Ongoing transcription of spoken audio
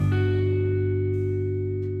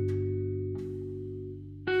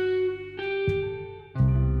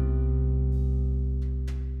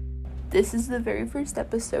This is the very first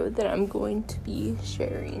episode that I'm going to be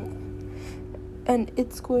sharing, and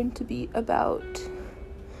it's going to be about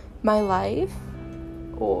my life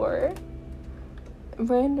or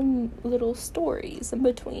random little stories in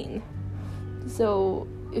between. So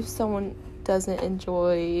if someone doesn't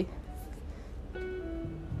enjoy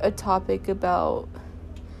a topic about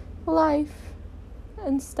life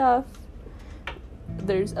and stuff,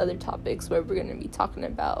 there's other topics where we're going to be talking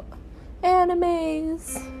about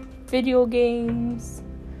animes, video games,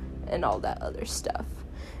 and all that other stuff.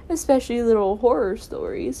 Especially little horror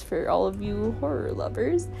stories for all of you horror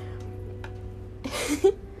lovers.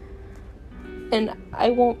 And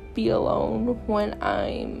I won't be alone when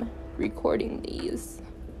I'm recording these.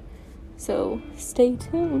 So stay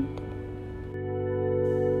tuned.